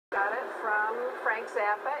from Frank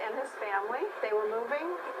Zappa and his family. They were moving,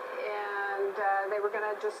 and they were going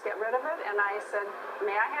to just get rid of it, and I said,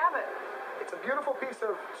 may I have it? It's a beautiful piece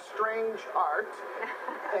of strange art,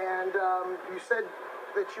 and you said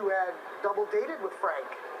that you had double dated with Frank.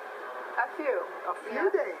 A few. A few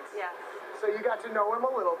dates? Yes. So you got to know him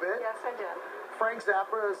a little bit. Yes, I did. Frank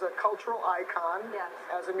Zappa is a cultural icon, yes,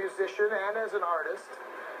 as a musician and as an artist.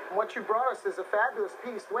 And what you brought us is a fabulous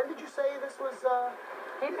piece. When did you say this was?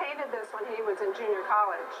 He painted this when he was in junior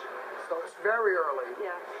college. So it's very early.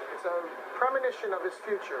 Yes. It's a premonition of his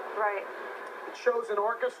future. Right. It shows an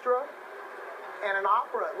orchestra and an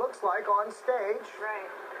opera, it looks like, on stage. Right.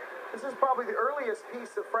 This is probably the earliest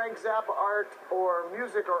piece of Frank Zappa art or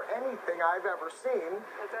music or anything I've ever seen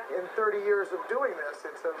in 30 years of doing this.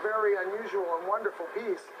 It's a very unusual and wonderful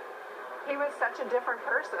piece. He was such a different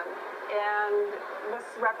person, and this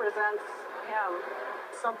represents him.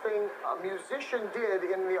 Something a musician did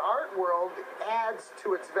in the art world adds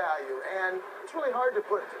to its value, and it's really hard to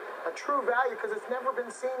put a true value because it's never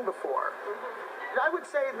been seen before. I would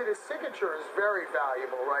say that his signature is very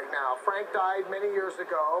valuable right now. Frank died many years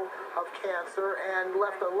ago of cancer and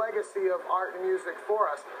left a legacy of art and music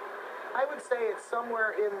for us. I would say it's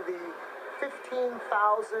somewhere in the $15,000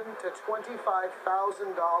 to $25,000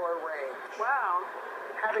 range. Wow.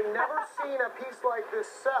 Having never seen a piece like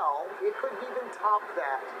this sell, it could even top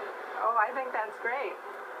that. Oh, I think that's great.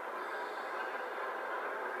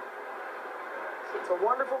 It's a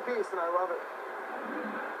wonderful piece, and I love it.